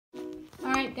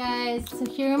Alright guys, so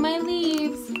here are my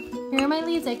leaves. Here are my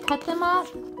leaves. I cut them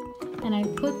off and I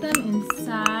put them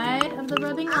inside of the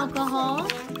rubbing alcohol.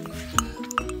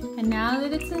 And now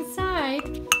that it's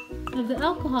inside of the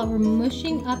alcohol, we're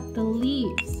mushing up the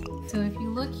leaves. So if you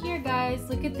look here guys,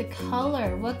 look at the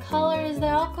color. What color is the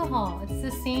alcohol? It's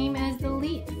the same as the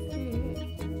leaf.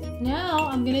 Now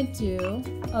I'm gonna do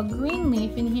a green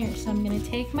leaf in here. So I'm gonna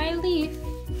take my leaf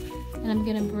and I'm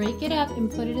gonna break it up and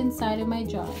put it inside of my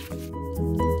jar.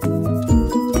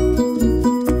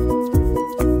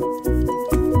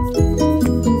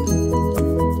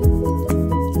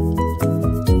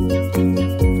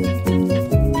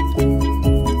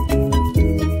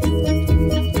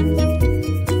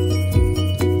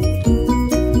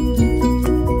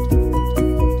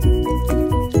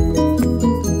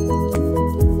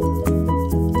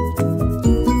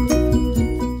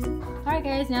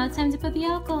 Now it's time to put the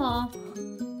alcohol.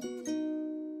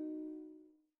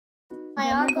 My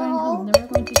alcohol? Then we're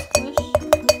going to squish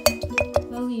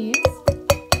the leaves.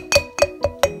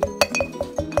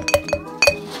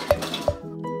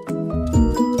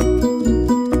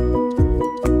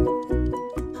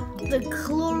 The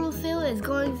chlorophyll is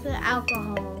going to the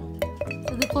alcohol.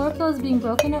 So the chlorophyll is being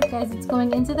broken up, guys. It's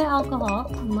going into the alcohol.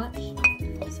 Much.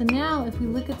 So now if we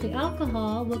look at the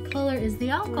alcohol, what color is the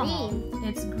alcohol? Green.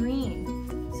 It's green.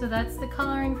 So that's the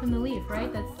coloring from the leaf,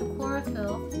 right? That's the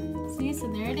chlorophyll. See,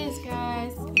 so there it is,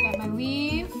 guys. We got my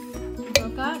leaf,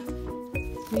 broke up.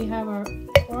 We have our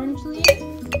orange leaf.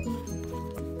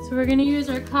 So we're gonna use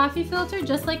our coffee filter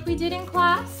just like we did in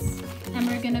class. And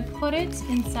we're gonna put it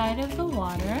inside of the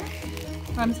water,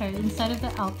 or I'm sorry, inside of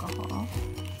the alcohol.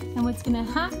 And what's gonna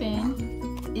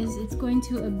happen is it's going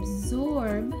to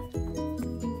absorb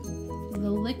the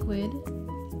liquid,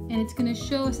 and it's going to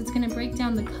show us, it's going to break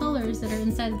down the colors that are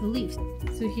inside of the leaves.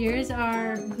 So here's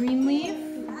our green leaf,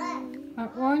 our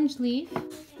orange leaf.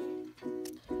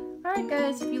 Alright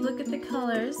guys, if you look at the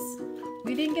colors,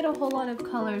 we didn't get a whole lot of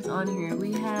colors on here.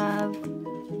 We have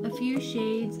a few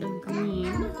shades of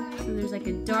green. So there's like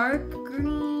a dark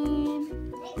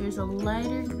green, there's a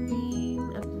lighter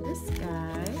green up this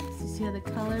guy. So you see how the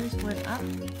colors went up?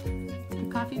 The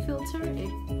coffee filter,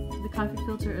 the coffee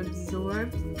filter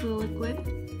absorbed the liquid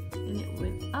and it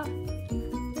went up.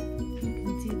 You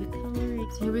can see the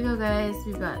color. So here we go guys,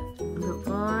 we've got the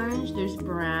orange, there's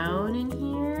brown in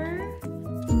here.